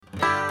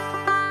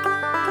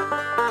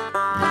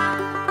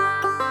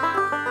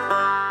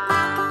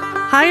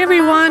Hi,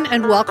 everyone,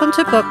 and welcome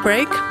to Book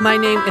Break. My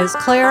name is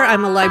Claire.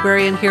 I'm a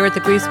librarian here at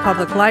the Greece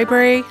Public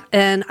Library,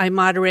 and I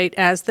moderate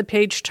As the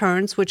Page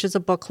Turns, which is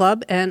a book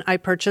club, and I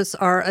purchase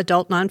our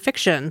adult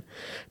nonfiction.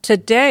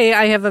 Today,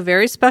 I have a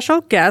very special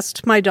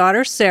guest, my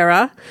daughter,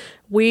 Sarah.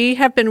 We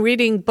have been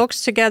reading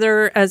books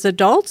together as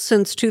adults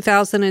since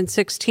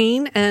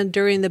 2016, and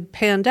during the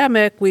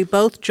pandemic, we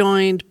both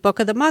joined Book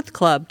of the Month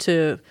Club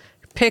to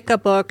pick a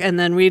book and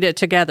then read it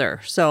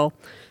together. So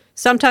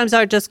sometimes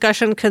our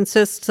discussion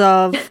consists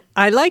of,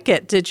 I like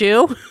it, did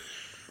you?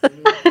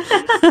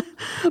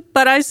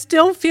 But I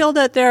still feel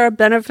that there are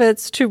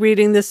benefits to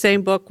reading the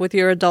same book with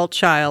your adult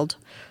child.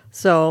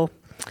 So,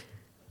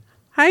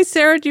 hi,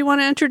 Sarah. Do you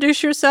want to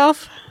introduce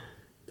yourself?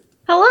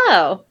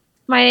 Hello.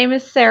 My name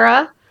is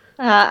Sarah.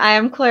 I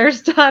am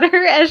Claire's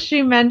daughter, as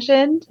she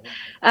mentioned.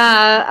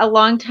 A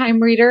longtime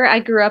reader.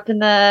 I grew up in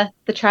the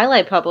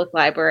Tri-Light Public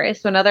Library,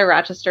 so another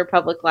Rochester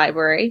Public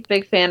Library.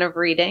 Big fan of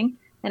reading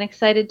and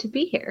excited to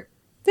be here.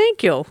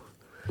 Thank you.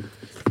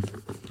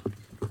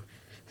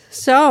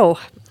 So,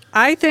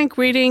 I think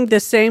reading the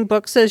same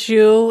books as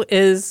you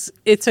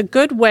it's a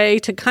good way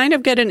to kind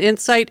of get an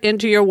insight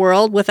into your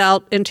world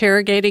without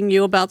interrogating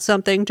you about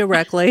something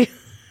directly,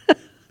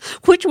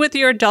 which with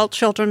your adult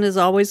children is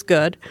always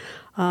good.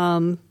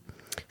 So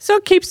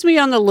it keeps me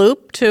on the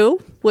loop, too,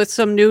 with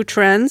some new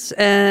trends.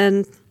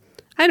 And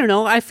I don't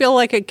know, I feel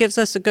like it gives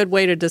us a good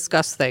way to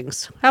discuss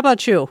things. How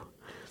about you?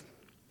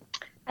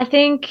 I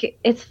think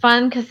it's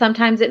fun because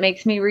sometimes it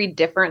makes me read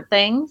different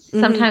things. Mm-hmm.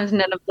 Sometimes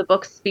none of the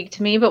books speak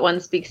to me, but one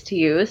speaks to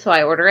you. So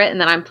I order it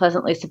and then I'm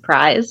pleasantly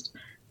surprised.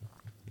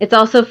 It's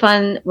also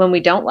fun when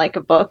we don't like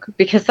a book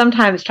because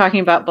sometimes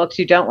talking about books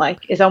you don't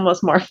like is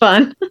almost more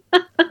fun.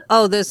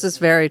 Oh, this is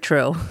very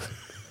true.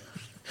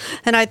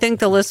 And I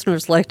think the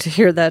listeners like to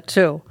hear that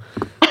too.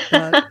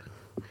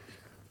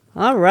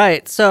 All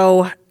right.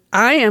 So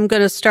I am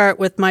going to start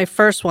with my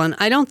first one.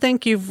 I don't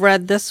think you've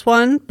read this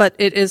one, but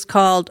it is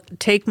called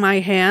Take My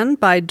Hand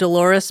by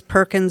Dolores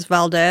Perkins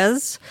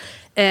Valdez.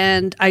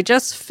 And I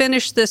just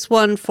finished this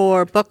one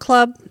for book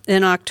club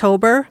in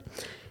October.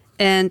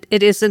 And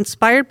it is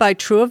inspired by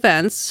true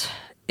events.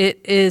 It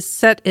is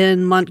set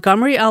in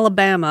Montgomery,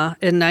 Alabama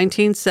in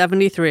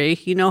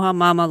 1973. You know how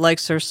Mama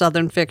likes her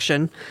Southern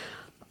fiction.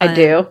 I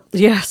do.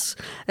 Yes.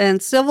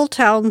 And Sybil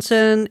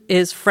Townsend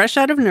is fresh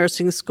out of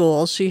nursing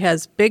school. She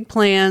has big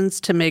plans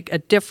to make a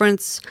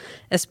difference,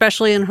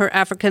 especially in her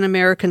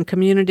African-American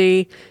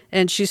community.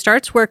 And she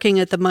starts working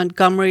at the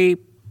Montgomery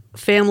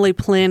Family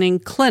Planning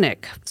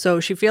Clinic. So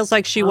she feels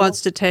like she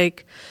wants to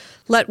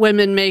let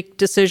women make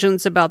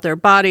decisions about their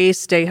bodies,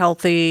 stay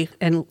healthy,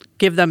 and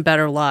give them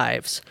better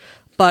lives.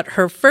 But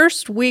her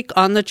first week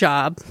on the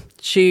job,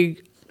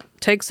 she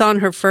takes on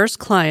her first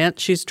client.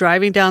 She's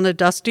driving down a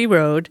dusty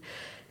road,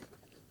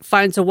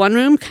 finds a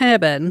one-room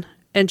cabin,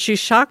 and she's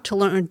shocked to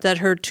learn that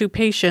her two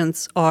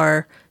patients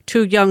are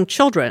two young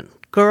children,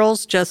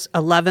 girls just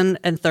 11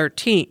 and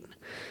 13.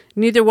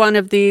 Neither one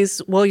of these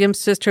Williams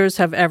sisters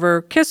have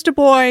ever kissed a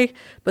boy,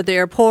 but they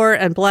are poor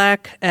and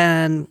black,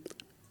 and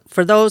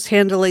for those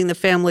handling the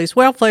family's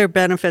welfare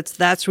benefits,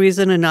 that's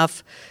reason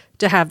enough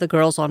to have the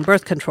girls on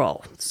birth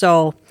control.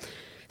 So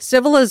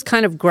Sybil is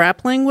kind of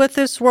grappling with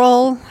this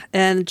role,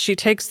 and she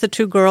takes the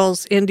two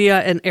girls, India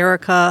and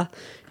Erica,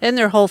 and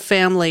their whole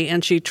family,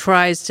 and she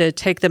tries to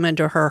take them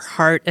into her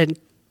heart and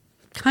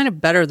kind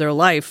of better their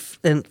life,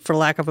 for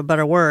lack of a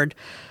better word,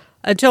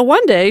 until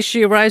one day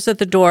she arrives at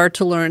the door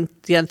to learn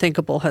the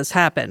unthinkable has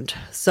happened.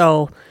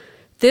 So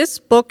this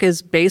book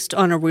is based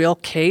on a real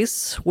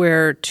case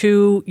where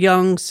two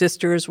young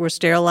sisters were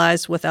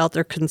sterilized without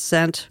their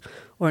consent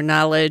or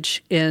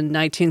knowledge in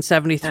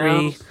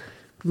 1973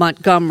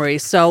 Montgomery.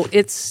 So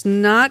it's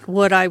not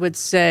what I would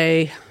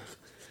say,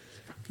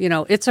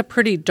 it's a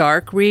pretty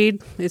dark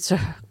read. It's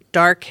a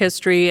dark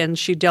history, and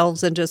she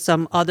delves into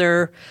some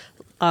other,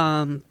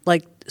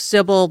 like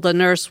Sybil, the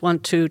nurse,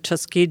 went to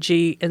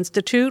Tuskegee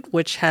Institute,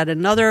 which had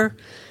another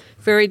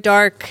very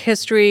dark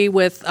history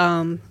with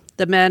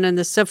the men and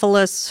the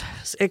syphilis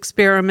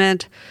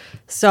experiment.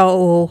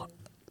 So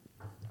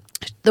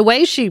the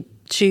way she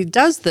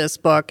does this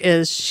book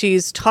is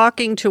she's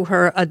talking to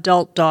her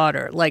adult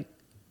daughter. Like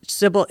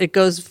Sybil, it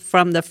goes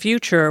from the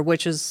future,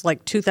 which is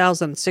like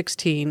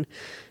 2016,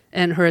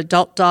 and her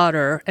adult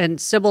daughter.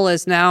 And Sybil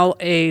is now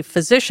a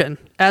physician,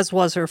 as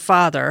was her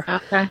father.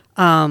 Okay.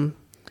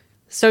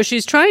 So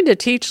she's trying to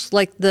teach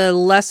like the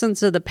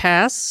lessons of the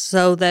past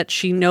so that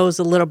she knows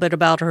a little bit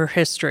about her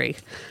history.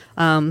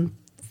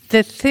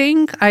 The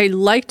thing I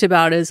liked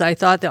about it is I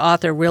thought the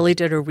author really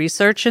did her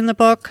research in the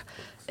book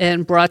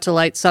and brought to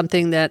light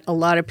something that a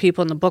lot of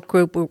people in the book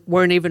group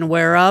weren't even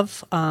aware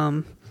of.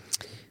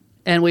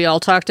 And we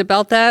all talked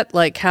about that,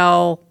 like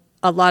how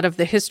a lot of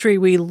the history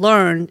we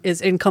learn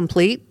is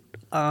incomplete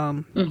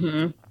or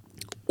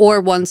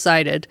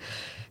one-sided.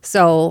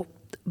 So,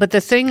 but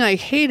the thing I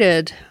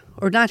hated,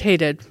 or not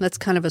hated, that's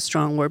kind of a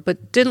strong word,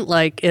 but didn't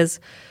like is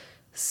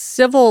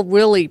Sybil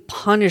really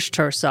punished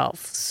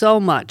herself so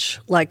much,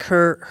 like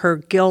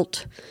her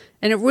guilt.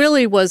 And it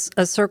really was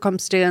a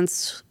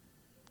circumstance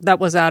that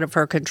was out of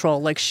her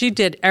control. Like, she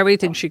did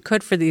everything she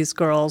could for these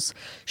girls.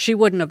 She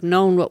wouldn't have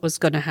known what was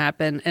going to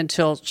happen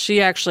until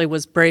she actually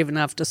was brave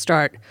enough to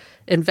start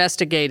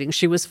investigating.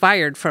 She was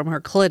fired from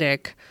her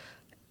clinic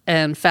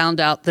and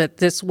found out that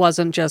this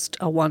wasn't just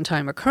a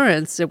one-time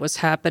occurrence. It was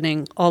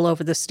happening all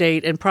over the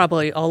state and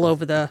probably all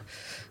over the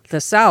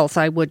South.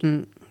 I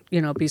wouldn't,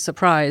 be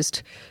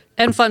surprised.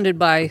 And funded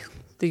by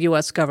the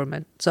U.S.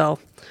 government. So,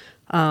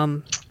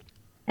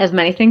 as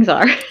many things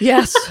are.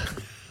 Yes.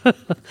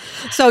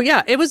 So,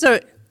 yeah,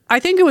 I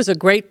think it was a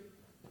great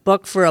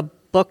book for a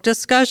book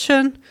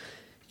discussion.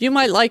 You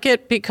might like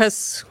it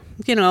because,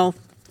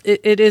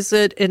 it is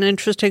an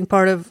interesting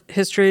part of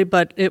history,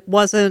 but it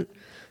wasn't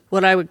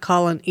what I would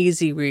call an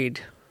easy read,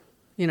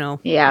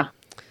 Yeah.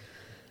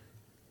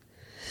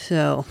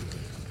 So,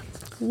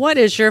 what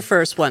is your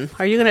first one?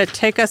 Are you going to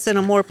take us in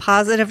a more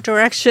positive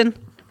direction?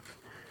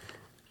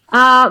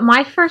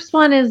 My first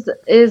one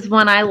is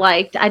one I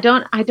liked. I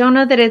don't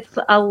know that it's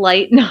a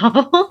light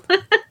novel,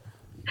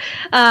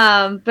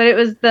 but it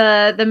was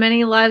the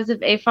Many Lives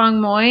of A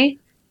Fong Moy.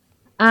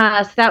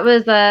 So that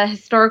was a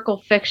historical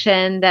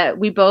fiction that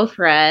we both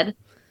read,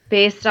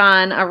 based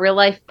on a real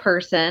life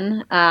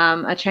person,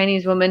 a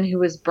Chinese woman who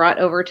was brought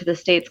over to the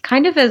States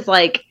kind of as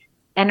like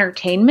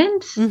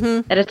entertainment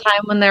at a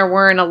time when there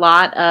weren't a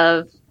lot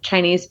of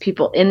Chinese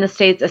people in the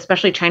States,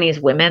 especially Chinese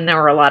women. There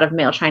were a lot of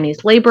male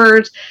Chinese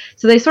laborers.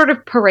 So they sort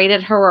of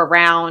paraded her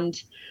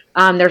around.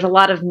 There's a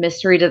lot of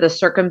mystery to the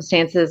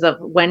circumstances of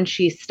when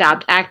she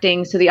stopped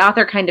acting. So the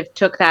author kind of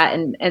took that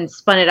and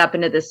spun it up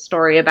into this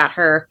story about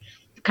her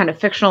kind of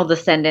fictional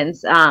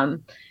descendants.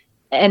 And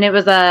it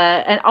was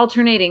an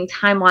alternating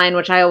timeline,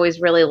 which I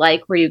always really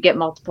like, where you get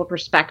multiple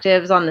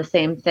perspectives on the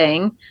same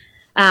thing.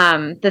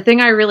 The thing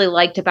I really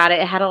liked about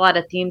it had a lot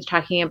of themes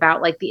talking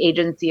about like the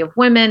agency of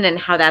women and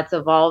how that's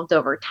evolved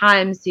over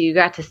time. So you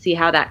got to see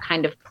how that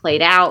kind of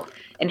played out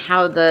and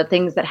how the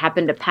things that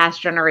happened to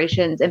past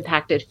generations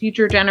impacted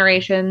future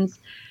generations.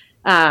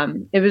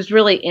 It was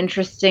really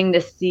interesting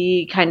to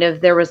see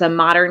there was a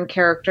modern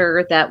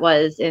character that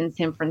was in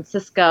San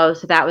Francisco.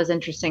 So that was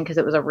interesting because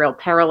it was a real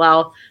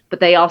parallel, but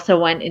they also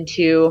went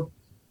into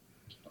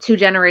 2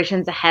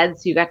 generations ahead.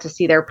 So you got to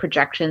see their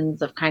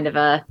projections of kind of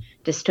a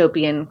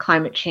dystopian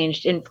climate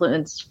change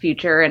influenced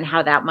future and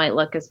how that might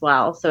look as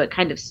well. So it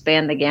kind of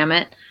spanned the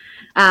gamut.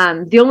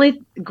 The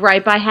only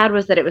gripe I had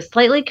was that it was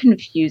slightly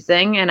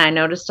confusing. And I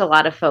noticed a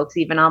lot of folks,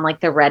 even on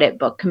like the Reddit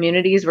book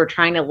communities, were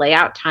trying to lay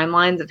out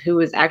timelines of who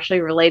was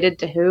actually related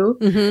to who.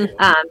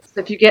 So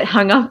if you get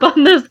hung up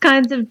on those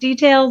kinds of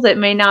details, it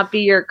may not be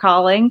your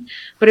calling,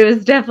 but it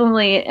was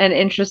definitely an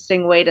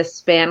interesting way to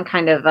span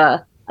kind of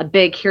a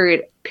big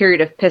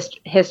period of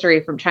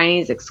history from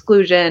Chinese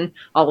exclusion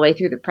all the way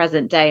through the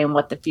present day and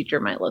what the future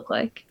might look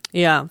like.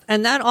 Yeah.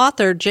 And that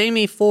author,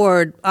 Jamie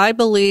Ford, I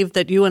believe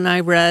that you and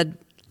I read,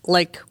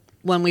 like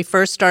when we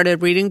first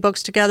started reading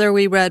books together,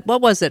 we read,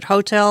 what was it?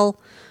 Hotel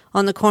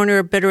on the Corner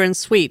of Bitter and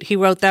Sweet. He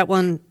wrote that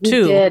one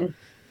too. He did.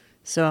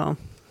 So,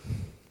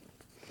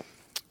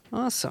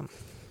 awesome.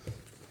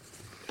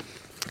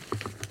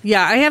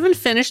 Yeah, I haven't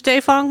finished A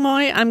Fong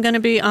Moy. I'm going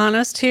to be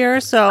honest here.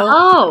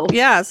 So,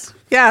 yes.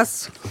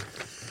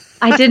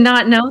 I did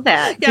not know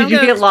that. Yeah, did you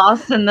get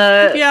lost in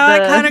the? Yeah, I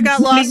kind of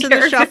got lost in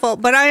the shuffle,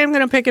 but I am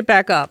going to pick it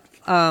back up.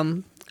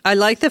 I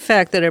like the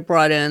fact that it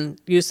brought in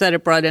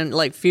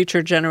like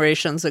future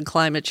generations and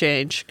climate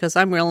change, because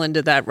I'm real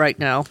into that right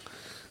now.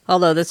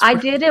 Although I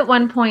did at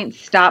one point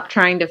stop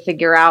trying to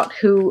figure out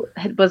who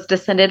was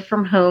descended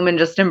from whom and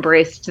just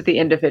embraced the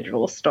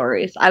individual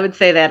stories. I would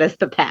say that is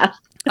the path.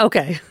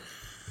 Okay.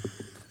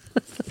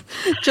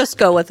 Just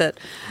go with it.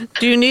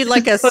 Do you need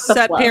like a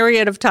set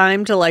period of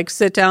time to like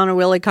sit down and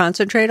really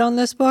concentrate on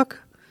this book?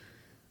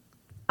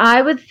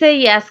 I would say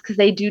yes, because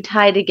they do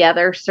tie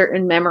together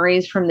certain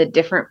memories from the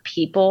different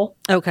people.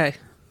 Okay.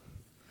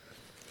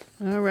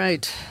 All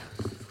right.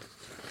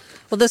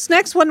 Well, this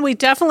next one we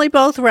definitely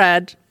both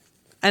read,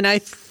 and I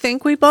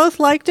think we both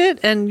liked it,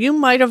 and you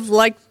might have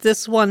liked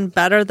this one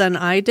better than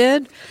I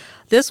did.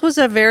 This was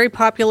a very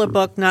popular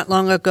book not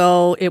long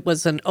ago. It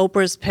was an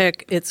Oprah's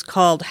pick. It's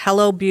called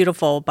Hello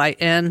Beautiful by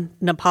Ann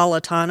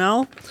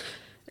Napolitano.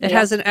 It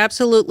has an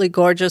absolutely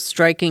gorgeous,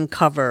 striking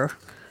cover.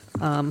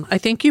 I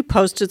think you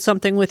posted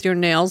something with your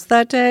nails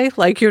that day,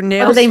 like your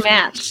nails. Oh, they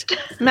matched.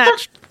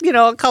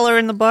 A color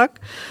in the book.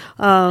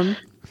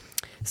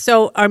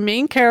 So our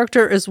main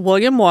character is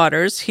William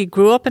Waters. He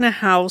grew up in a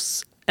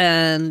house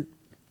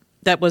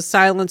that was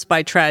silenced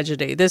by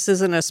tragedy. This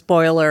isn't a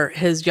spoiler.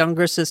 His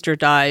younger sister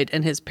died,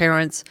 and his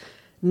parents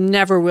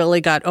never really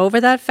got over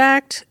that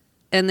fact,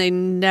 and they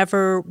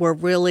never were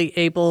really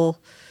able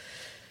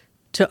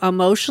to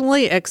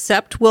emotionally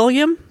accept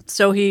William.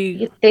 So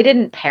they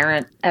didn't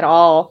parent at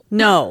all.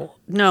 No,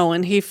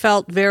 and he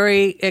felt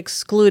very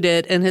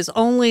excluded, and his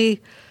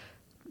only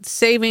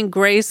saving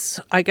grace,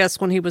 I guess,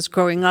 when he was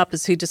growing up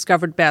is he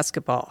discovered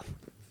basketball.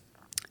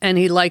 And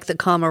he liked the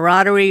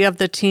camaraderie of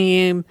the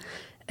team,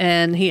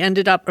 and he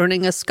ended up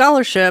earning a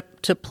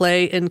scholarship to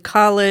play in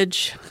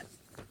college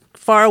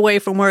far away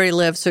from where he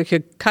lived, so he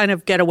could kind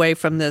of get away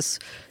from this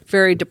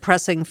very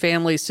depressing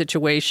family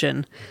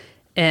situation.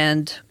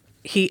 And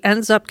he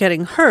ends up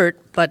getting hurt,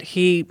 but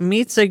he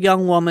meets a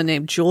young woman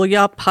named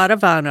Julia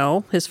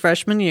Padovano his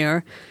freshman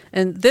year.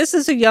 And this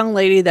is a young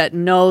lady that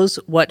knows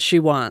what she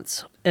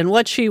wants. And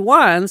what she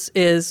wants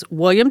is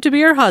William to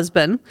be her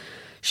husband.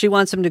 She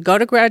wants him to go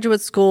to graduate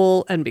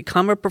school and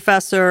become a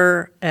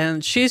professor.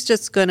 And she's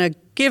just going to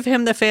give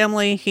him the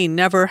family he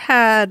never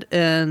had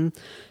and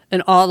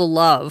all the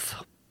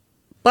love.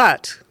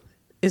 But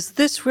is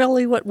this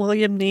really what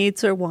William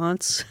needs or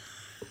wants?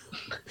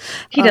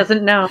 He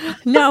doesn't know.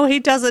 No, he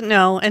doesn't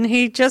know. And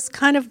he just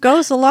kind of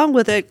goes along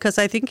with it because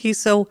I think he's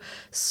so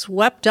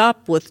swept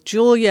up with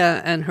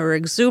Julia and her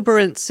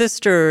exuberant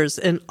sisters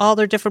and all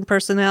their different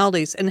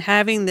personalities and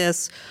having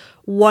this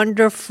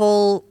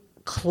wonderful,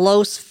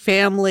 close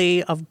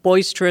family of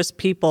boisterous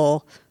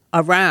people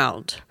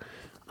around.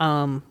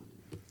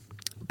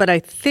 But I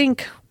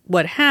think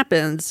what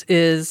happens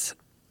is,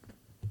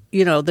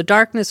 the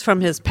darkness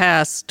from his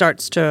past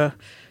starts to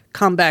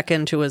come back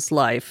into his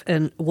life.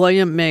 And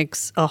William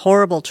makes a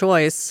horrible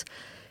choice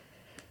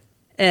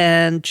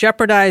and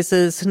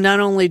jeopardizes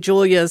not only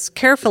Julia's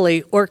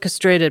carefully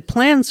orchestrated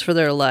plans for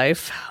their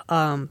life,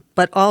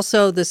 but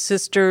also the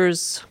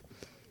sisters'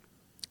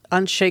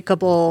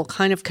 unshakable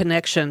kind of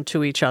connection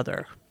to each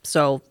other.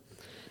 So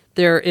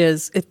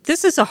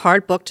this is a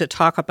hard book to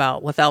talk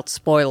about without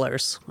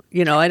spoilers.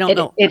 I don't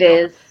know it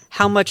is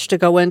how much to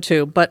go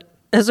into, but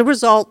as a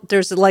result,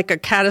 there's like a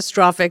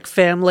catastrophic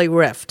family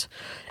rift.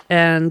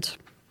 And,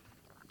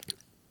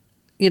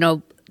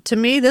 to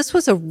me, this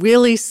was a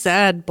really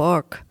sad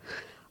book.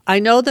 I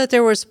know that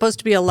there were supposed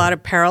to be a lot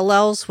of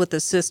parallels with the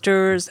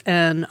sisters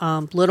and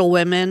Little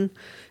Women,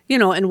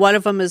 and one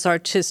of them is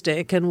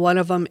artistic and one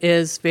of them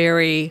is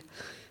very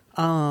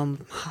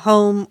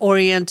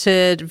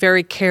home-oriented,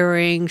 very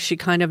caring. She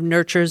kind of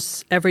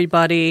nurtures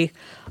everybody.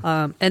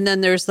 And then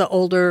there's the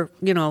older,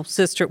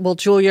 sister,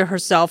 Julia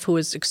herself, who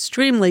is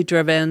extremely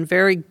driven,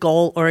 very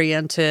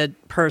goal-oriented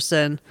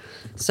person.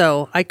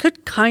 So I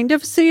could kind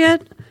of see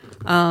it.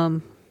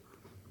 And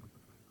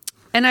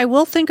I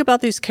will think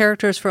about these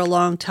characters for a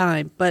long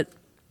time. But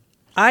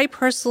I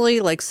personally,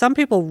 like some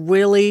people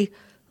really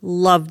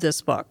love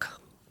this book.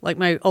 Like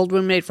my old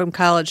roommate from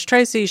college,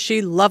 Tracy,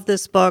 she loved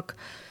this book.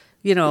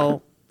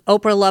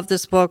 Oprah loved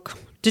this book.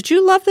 Did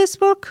you love this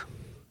book?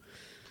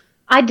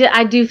 I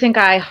do think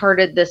I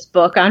hearted this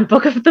book on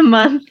Book of the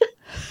Month.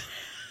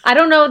 I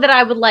don't know that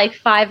I would like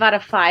 5 out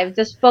of 5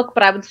 this book,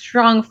 but I would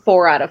strong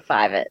 4 out of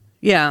 5 it.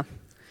 Yeah.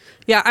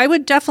 Yeah, I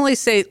would definitely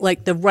say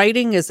like the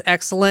writing is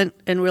excellent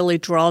and really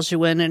draws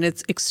you in, and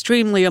it's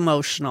extremely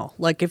emotional.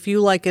 Like if you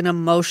like an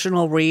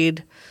emotional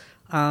read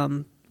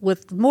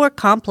with more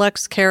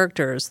complex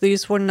characters,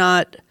 these were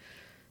not,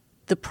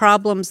 the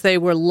problems they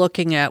were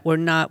looking at were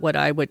not what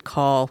I would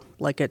call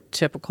like a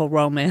typical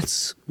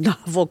romance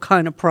novel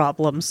kind of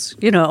problems,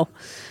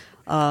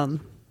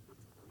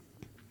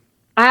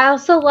 I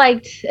also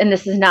liked, and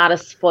this is not a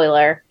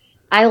spoiler,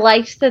 I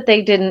liked that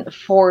they didn't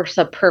force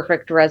a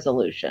perfect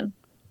resolution.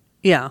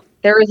 Yeah.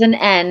 There is an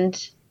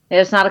end. It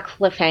is not a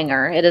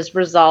cliffhanger. It is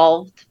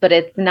resolved, but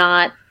it's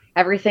not,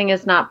 everything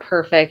is not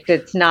perfect.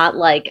 It's not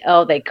like,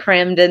 oh, they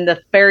crammed in the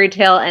fairy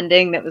tale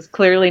ending that was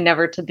clearly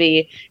never to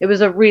be. It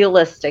was a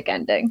realistic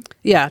ending.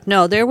 Yeah,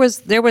 no, there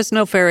was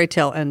no fairy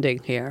tale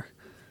ending here.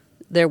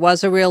 There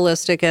was a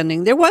realistic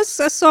ending. There was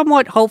a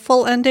somewhat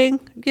hopeful ending.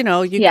 You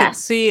could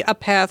see a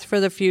path for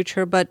the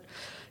future, but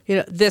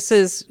this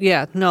is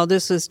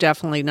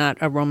definitely not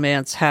a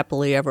romance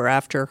happily ever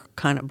after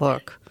kind of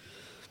book.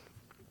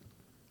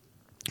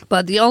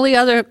 But the only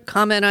other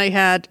comment I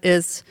had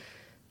is,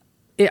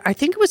 I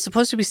think it was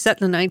supposed to be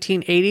set in the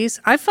 1980s.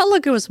 I felt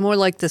like it was more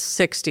like the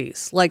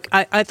 60s. Like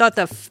I thought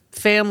the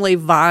family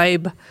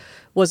vibe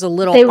was a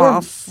little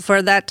off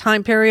for that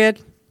time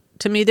period.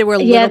 To me, they were a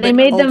little bit they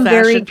made them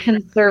very old-fashioned.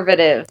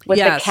 conservative with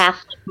the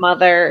Catholic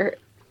mother.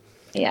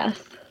 Yes.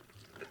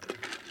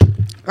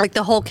 Like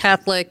the whole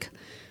Catholic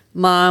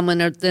mom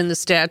and the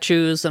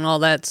statues and all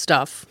that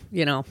stuff,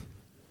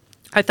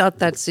 I thought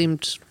that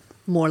seemed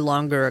more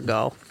longer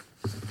ago.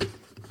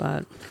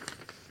 But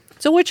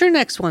so what's your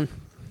next one?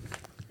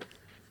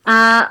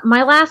 My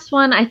last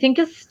one, I think,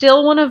 is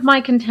still one of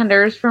my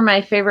contenders for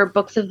my favorite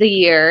books of the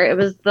year. It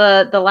was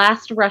the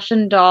Last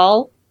Russian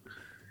Doll.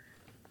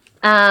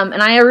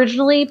 And I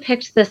originally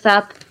picked this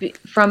up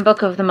from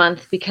Book of the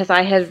Month because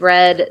I had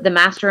read The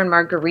Master and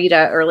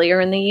Margarita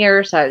earlier in the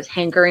year, so I was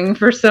hankering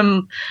for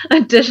some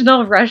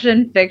additional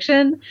Russian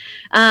fiction.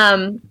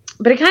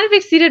 But it kind of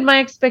exceeded my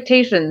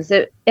expectations.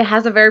 It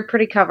has a very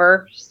pretty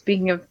cover,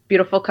 speaking of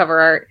beautiful cover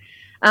art.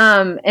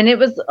 And it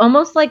was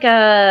almost like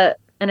an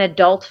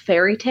adult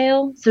fairy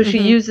tale. So she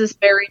uses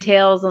fairy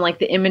tales and like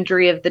the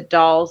imagery of the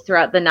dolls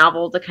throughout the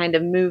novel to kind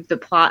of move the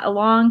plot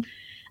along.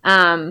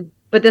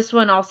 But this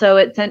one also,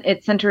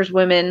 it centers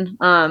women,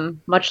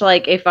 much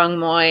like A Feng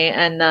Moi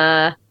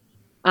and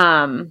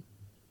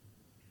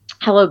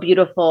Hello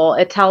Beautiful.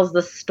 It tells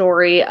the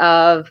story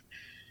of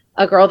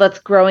a girl that's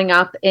growing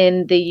up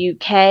in the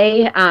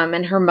UK,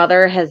 and her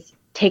mother has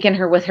taken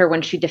her with her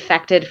when she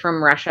defected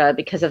from Russia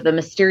because of the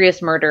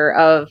mysterious murder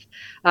of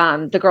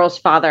the girl's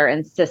father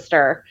and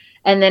sister.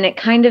 And then it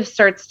kind of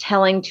starts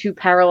telling two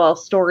parallel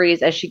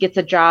stories as she gets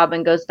a job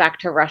and goes back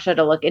to Russia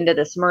to look into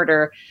this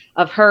murder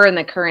of her in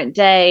the current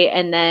day,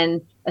 and then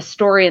a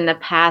story in the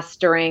past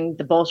during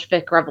the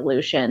Bolshevik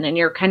Revolution. And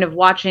you're kind of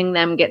watching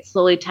them get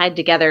slowly tied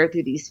together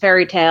through these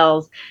fairy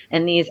tales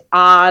and these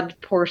odd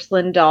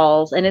porcelain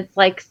dolls. And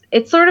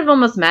it's sort of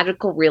almost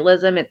magical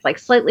realism. It's like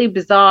slightly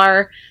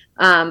bizarre,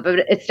 but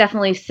it's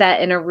definitely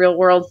set in a real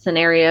world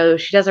scenario.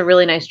 She does a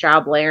really nice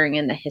job layering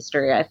in the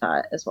history, I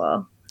thought, as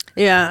well.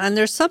 Yeah, and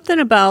there's something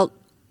about,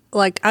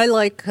 like, I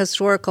like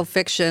historical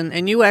fiction,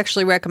 and you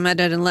actually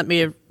recommended and let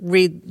me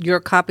read your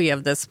copy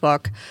of this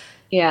book.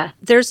 Yeah.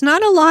 There's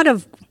not a lot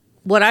of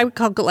what I would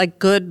call like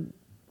good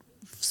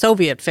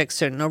Soviet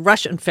fiction or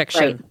Russian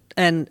fiction, Right.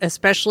 and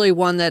especially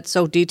one that's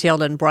so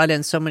detailed and brought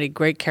in so many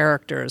great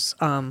characters.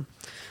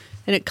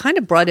 And it kind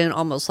of brought in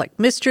almost like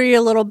mystery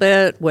a little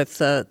bit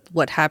with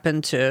what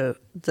happened to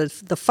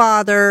the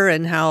father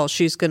and how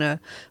she's going to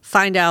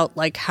find out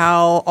like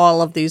how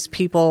all of these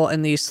people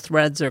and these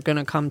threads are going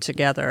to come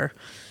together.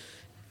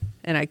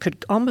 And I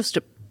could almost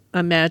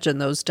imagine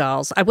those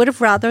dolls. I would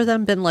have rather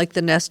them been like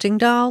the nesting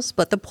dolls,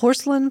 but the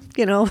porcelain,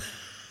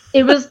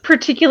 It was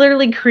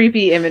particularly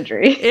creepy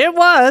imagery. It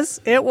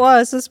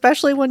was,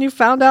 especially when you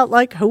found out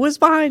like who was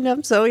behind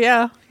them. So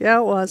yeah,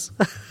 it was.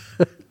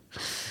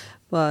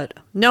 But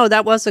no,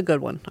 that was a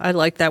good one. I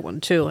like that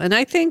one too. And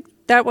I think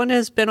that one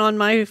has been on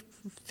my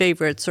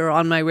favorites or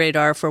on my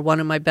radar for one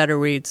of my better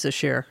reads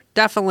this year.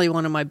 Definitely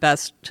one of my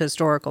best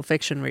historical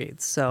fiction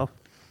reads. So,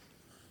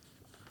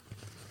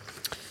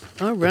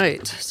 all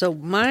right. So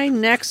my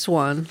next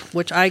one,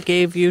 which I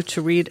gave you to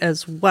read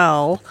as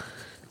well,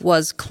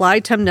 was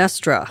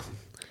Clytemnestra.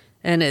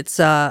 And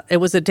it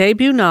was a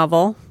debut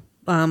novel,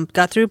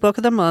 got through Book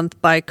of the Month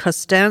by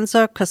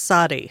Costanza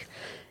Casati.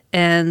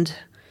 And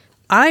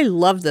I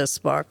love this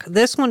book.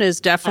 This one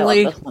is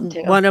definitely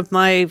one of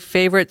my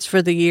favorites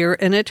for the year,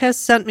 and it has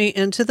sent me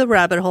into the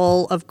rabbit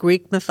hole of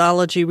Greek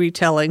mythology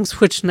retellings,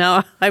 which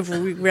now I've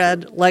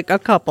reread like a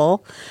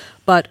couple.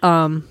 But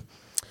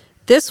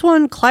this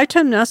one,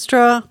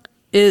 Clytemnestra,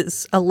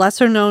 is a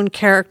lesser-known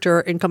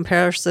character in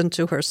comparison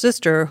to her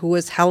sister, who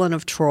is Helen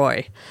of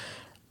Troy.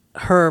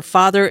 Her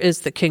father is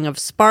the king of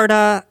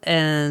Sparta,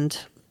 and,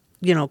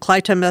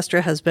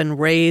 Clytemnestra has been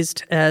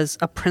raised as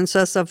a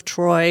princess of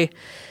Troy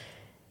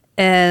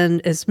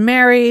and is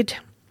married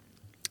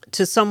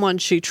to someone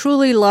she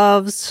truly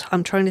loves.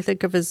 I'm trying to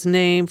think of his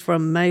name,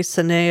 from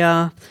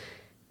Mycenae.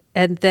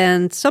 And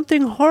then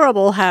something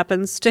horrible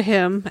happens to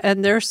him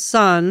and their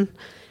son,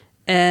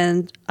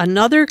 and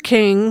another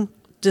king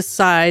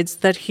decides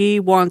that he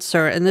wants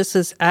her, and this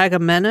is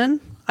Agamemnon,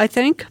 I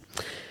think.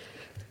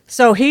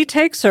 So he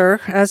takes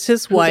her as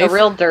his wife. He's a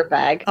real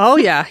dirtbag. Oh,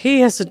 yeah.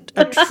 He is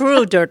a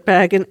true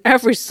dirtbag in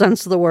every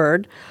sense of the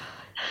word.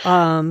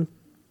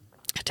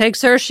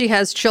 Takes her, she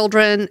has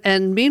children,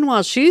 and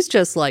meanwhile, she's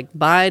just like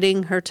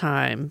biding her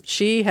time.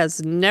 She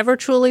has never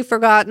truly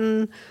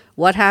forgotten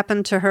what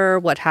happened to her,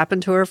 what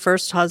happened to her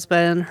first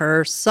husband,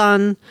 her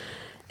son,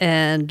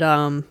 and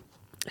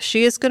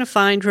she is going to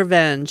find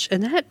revenge.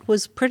 And that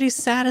was pretty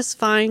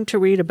satisfying to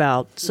read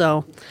about.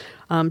 So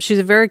she's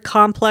a very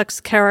complex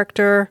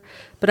character,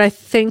 but I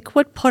think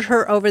what put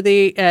her over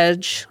the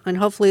edge, and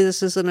hopefully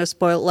this isn't a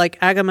spoil, like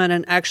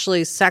Agamemnon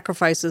actually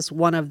sacrifices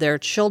one of their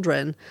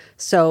children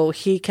so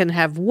he can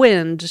have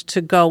wind to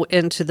go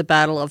into the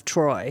Battle of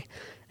Troy.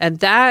 And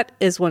that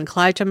is when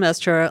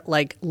Clytemnestra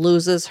like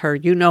loses her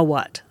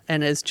you-know-what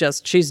and is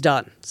just, she's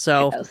done.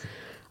 So,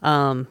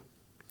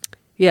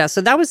 yeah,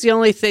 so that was the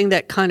only thing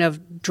that kind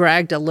of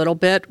dragged a little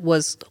bit,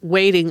 was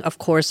waiting, of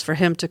course, for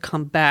him to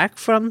come back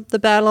from the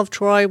Battle of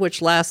Troy,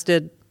 which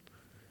lasted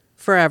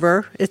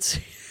forever, it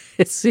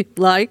seemed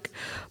like.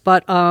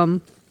 But,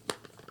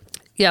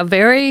 yeah,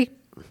 very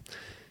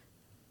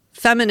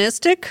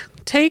feministic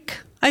take,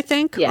 I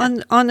think,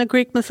 on the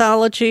Greek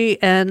mythology.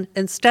 And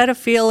instead of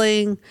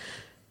feeling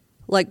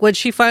like when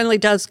she finally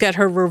does get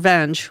her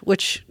revenge,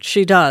 which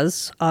she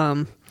does,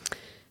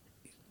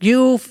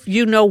 you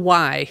know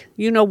why.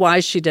 You know why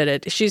she did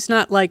it. She's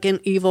not like an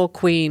evil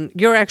queen.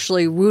 You're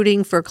actually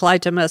rooting for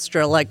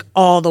Clytemnestra like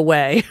all the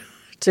way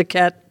to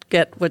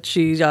get what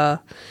she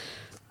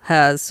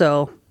has.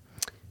 So,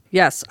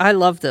 yes, I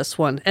love this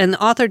one. And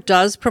the author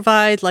does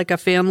provide like a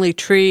family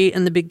tree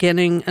in the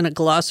beginning and a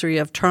glossary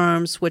of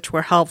terms, which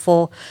were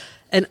helpful.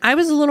 And I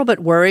was a little bit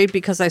worried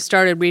because I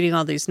started reading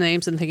all these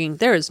names and thinking,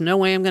 there is no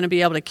way I'm going to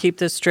be able to keep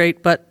this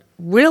straight. But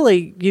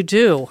really, you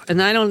do.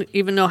 And I don't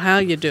even know how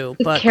you do.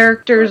 But the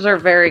characters are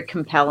very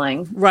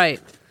compelling.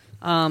 Right.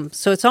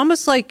 So it's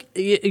almost like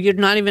you're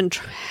not even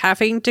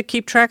having to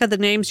keep track of the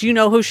names. You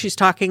know who she's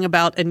talking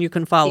about, and you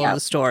can follow the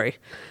story.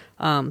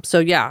 So,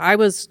 yeah, I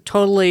was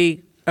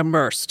totally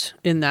immersed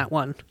in that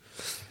one.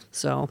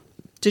 So,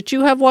 did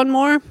you have one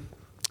more?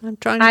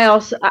 I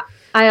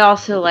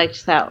also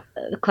liked that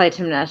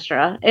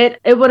Clytemnestra.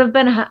 It would have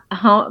been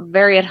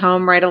very at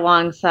home right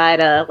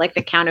alongside like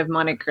the Count of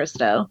Monte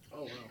Cristo.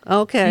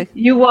 Okay.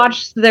 You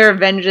watch their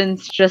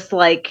vengeance just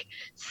like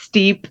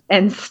steep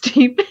and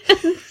steep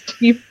and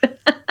steep.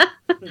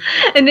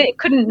 And it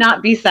couldn't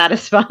not be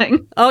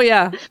satisfying. Oh,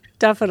 yeah,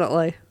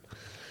 definitely.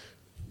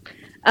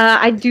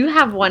 I do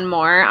have one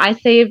more. I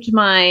saved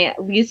my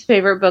least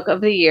favorite book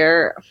of the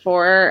year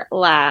for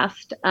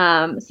last.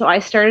 So I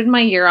started my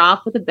year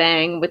off with a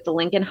bang with The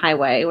Lincoln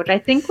Highway, which I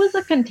think was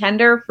a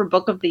contender for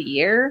book of the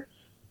year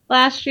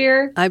last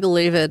year. I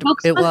believe it.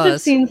 Folks It must have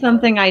was. seen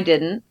something I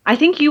didn't. I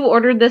think you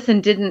ordered this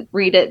and didn't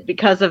read it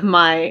because of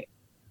my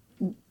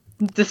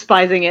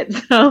despising it.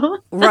 So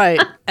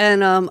Right.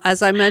 And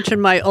as I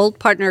mentioned, my old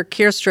partner,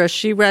 Kirstra,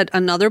 she read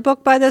another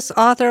book by this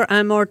author,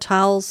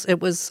 Immortals. It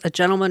was A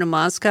Gentleman in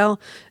Moscow,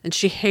 and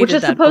she hated which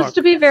is that supposed book.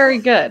 to be very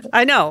good.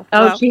 I know.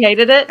 Oh, Well, she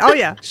hated it? oh,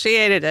 yeah, she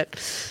hated it.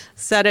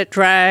 Said it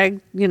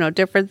dragged,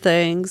 different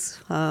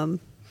things.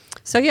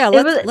 So, yeah,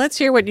 let's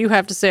hear what you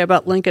have to say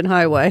about Lincoln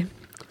Highway.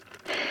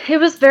 It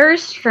was very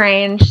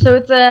strange. So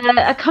it's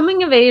a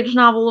coming of age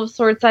novel of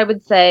sorts, I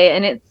would say.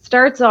 And it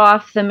starts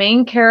off, the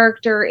main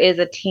character is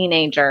a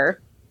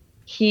teenager.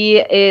 He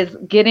is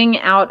getting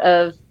out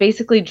of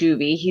basically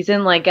juvie. He's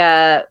in like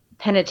a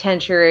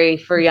penitentiary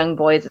for young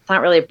boys. It's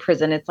not really a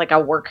prison. It's like a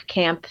work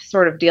camp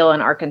sort of deal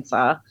in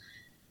Arkansas.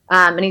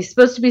 And he's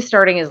supposed to be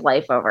starting his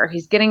life over.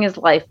 He's getting his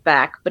life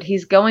back, but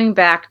he's going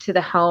back to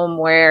the home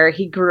where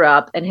he grew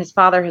up and his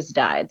father has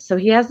died. So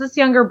he has this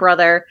younger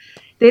brother.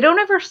 They don't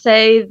ever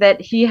say that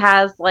he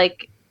has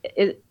like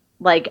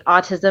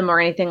autism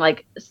or anything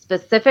like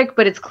specific,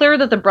 but it's clear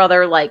that the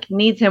brother like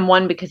needs him,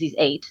 one, because he's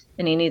 8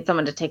 and he needs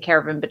someone to take care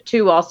of him, but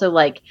 2, also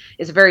like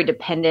is very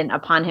dependent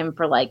upon him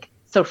for like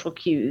social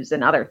cues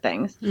and other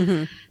things.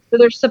 Mm-hmm. So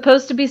they're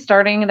supposed to be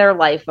starting their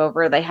life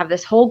over. They have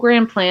this whole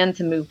grand plan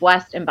to move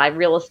west and buy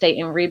real estate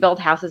and rebuild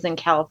houses in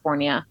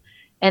California.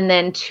 And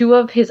then 2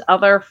 of his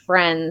other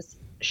friends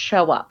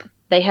show up.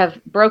 They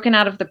have broken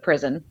out of the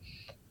prison.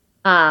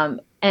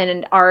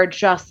 And are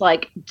just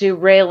like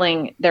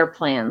derailing their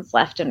plans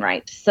left and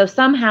right. So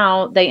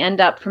somehow they end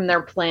up from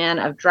their plan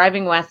of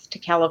driving west to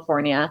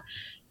California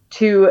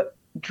to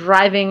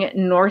driving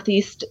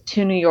northeast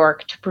to New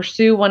York to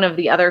pursue one of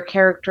the other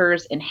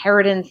characters'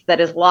 inheritance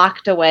that is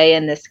locked away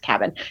in this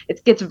cabin.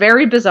 It gets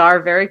very bizarre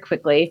very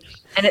quickly,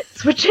 and it's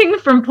switching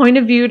from point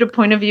of view to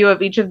point of view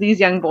of each of these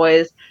young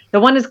boys. The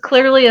one is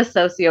clearly a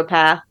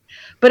sociopath,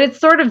 but it's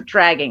sort of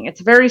dragging. It's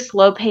very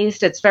slow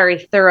paced. It's very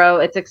thorough.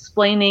 It's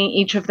explaining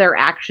each of their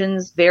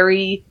actions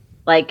very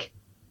like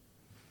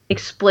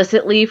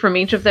explicitly from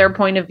each of their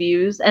point of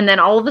views. And then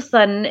all of a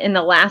sudden in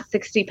the last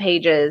 60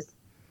 pages,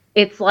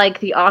 it's like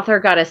the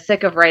author got as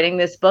sick of writing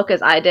this book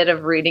as I did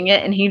of reading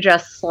it. And he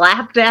just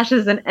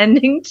slapdashes an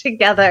ending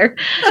together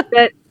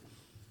that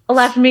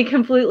left me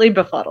completely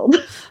befuddled.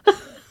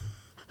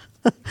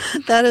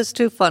 That is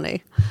too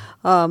funny.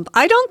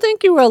 I don't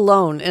think you were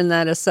alone in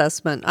that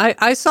assessment.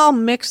 I saw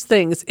mixed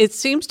things. It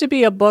seems to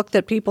be a book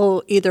that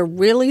people either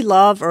really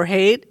love or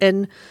hate.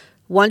 And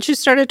once you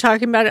started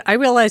talking about it, I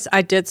realized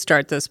I did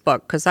start this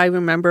book because I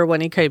remember when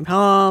he came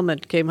home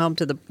and came home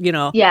to the,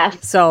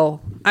 Yes.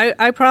 So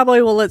I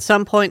probably will at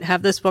some point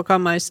have this book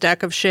on my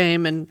stack of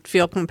shame and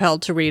feel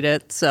compelled to read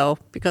it. So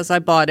because I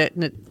bought it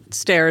and it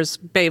stares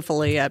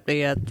balefully at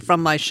me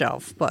from my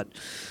shelf. But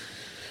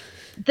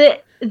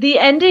The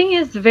ending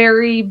is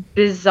very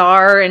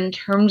bizarre in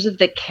terms of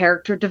the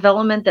character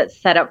development that's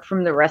set up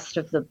from the rest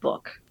of the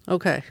book.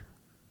 Okay.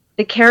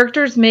 The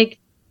characters make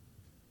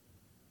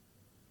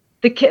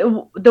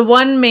the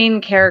one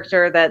main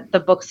character that the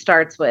book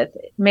starts with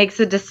makes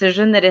a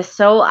decision that is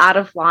so out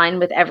of line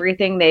with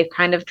everything they've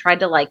kind of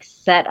tried to like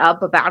set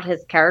up about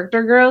his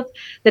character growth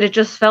that it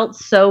just felt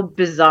so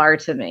bizarre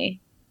to me.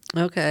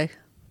 Okay.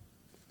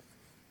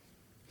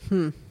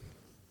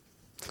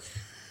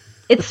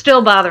 It's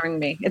still bothering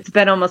me. It's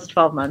been almost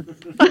 12 months.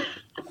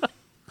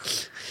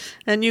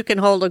 And you can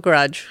hold a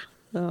grudge.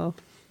 So.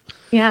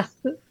 Yes.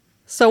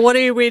 So what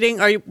are you reading?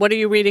 What are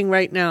you reading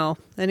right now?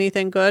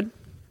 Anything good?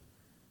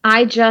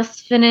 I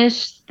just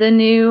finished the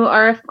new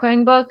R.F.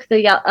 Kuang book,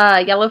 the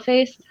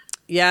Yellowface.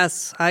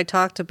 Yes, I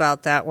talked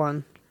about that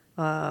one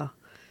a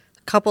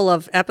couple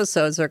of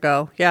episodes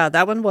ago. Yeah,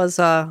 that was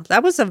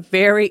a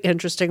very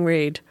interesting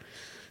read.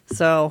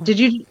 So Did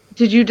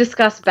you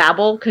discuss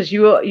Babel? Because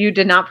you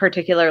did not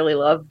particularly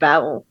love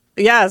Babel.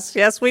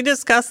 Yes, we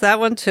discussed that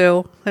one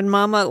too. And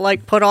Mama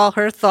put all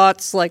her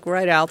thoughts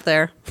right out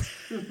there.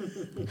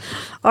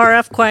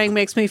 R.F. Kuang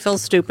makes me feel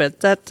stupid.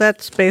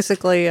 That's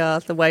basically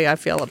the way I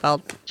feel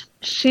about.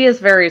 She is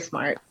very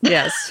smart.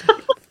 Yes.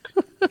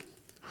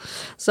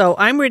 So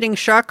I'm reading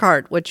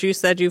Sharkheart, which you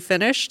said you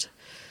finished.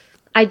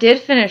 I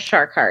did finish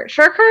Sharkheart.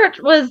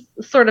 Sharkheart was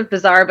sort of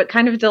bizarre, but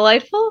kind of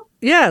delightful.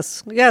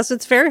 Yes,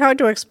 it's very hard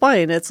to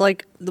explain. It's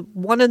like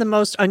one of the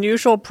most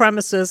unusual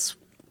premises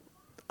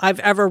I've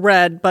ever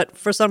read, but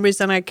for some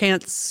reason I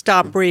can't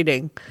stop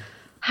reading.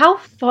 How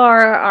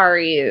far are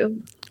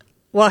you?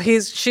 Well,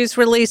 she's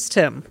released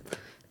him.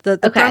 The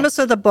premise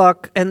of the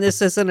book, and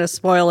this isn't a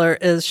spoiler,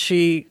 is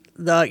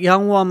the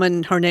young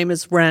woman, her name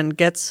is Ren,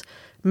 gets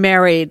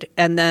married,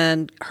 and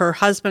then her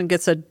husband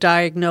gets a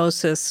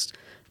diagnosis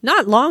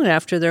not long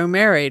after they're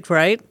married,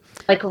 right?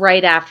 Like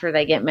right after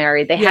they get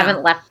married. They Yeah.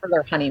 haven't left for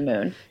their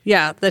honeymoon.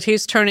 Yeah, that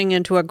he's turning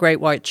into a great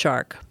white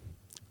shark,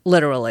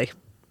 literally.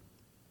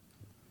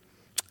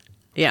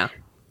 Yeah.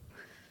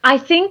 I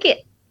think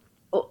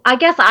I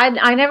guess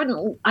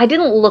I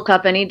didn't look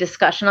up any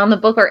discussion on the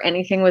book or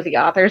anything with the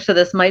author, so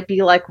this might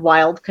be like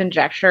wild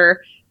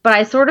conjecture, but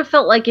I sort of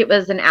felt like it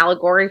was an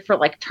allegory for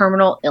like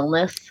terminal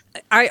illness.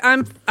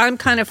 I'm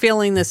kind of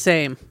feeling the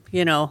same,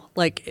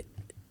 like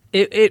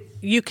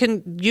you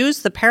can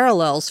use the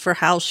parallels for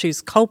how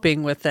she's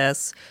coping with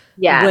this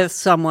with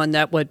someone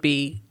that would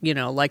be,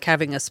 like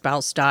having a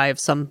spouse die of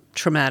some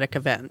traumatic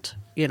event,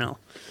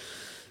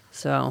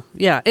 So,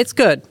 yeah, it's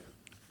good.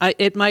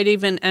 It might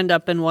even end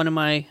up in one of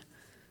my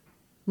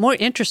more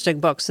interesting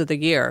books of the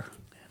year,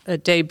 a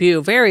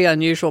debut. Very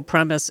unusual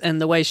premise,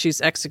 and the way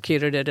she's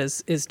executed it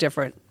is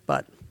different,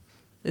 but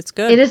it's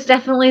good. It is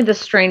definitely the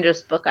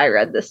strangest book I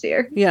read this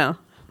year. Yeah.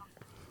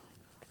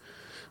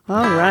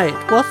 All right.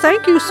 Well,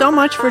 thank you so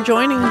much for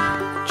joining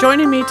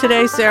me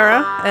today,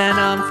 Sarah,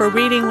 and for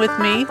reading with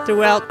me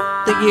throughout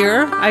the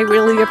year. I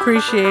really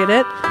appreciate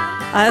it.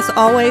 As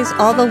always,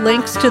 all the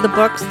links to the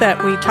books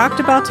that we talked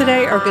about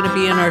today are going to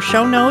be in our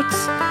show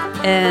notes.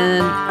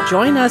 And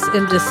join us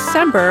in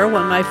December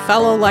when my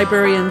fellow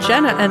librarian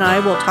Jenna and I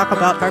will talk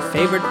about our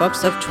favorite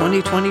books of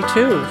 2022.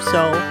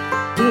 So,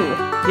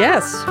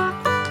 yes,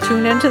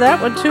 tune into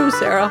that one too,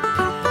 Sarah.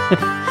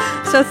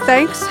 So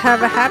thanks.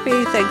 Have a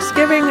happy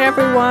Thanksgiving,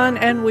 everyone,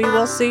 and we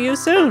will see you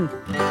soon.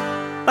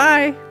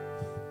 Bye.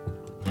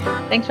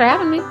 Thanks for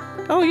having me.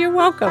 Oh, you're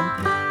welcome.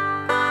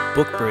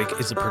 Book Break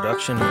is a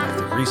production of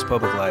the Greece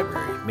Public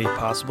Library, made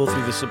possible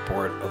through the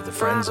support of the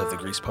Friends of the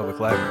Greece Public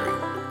Library.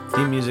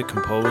 Theme music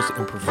composed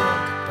and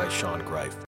performed by Sean Greif.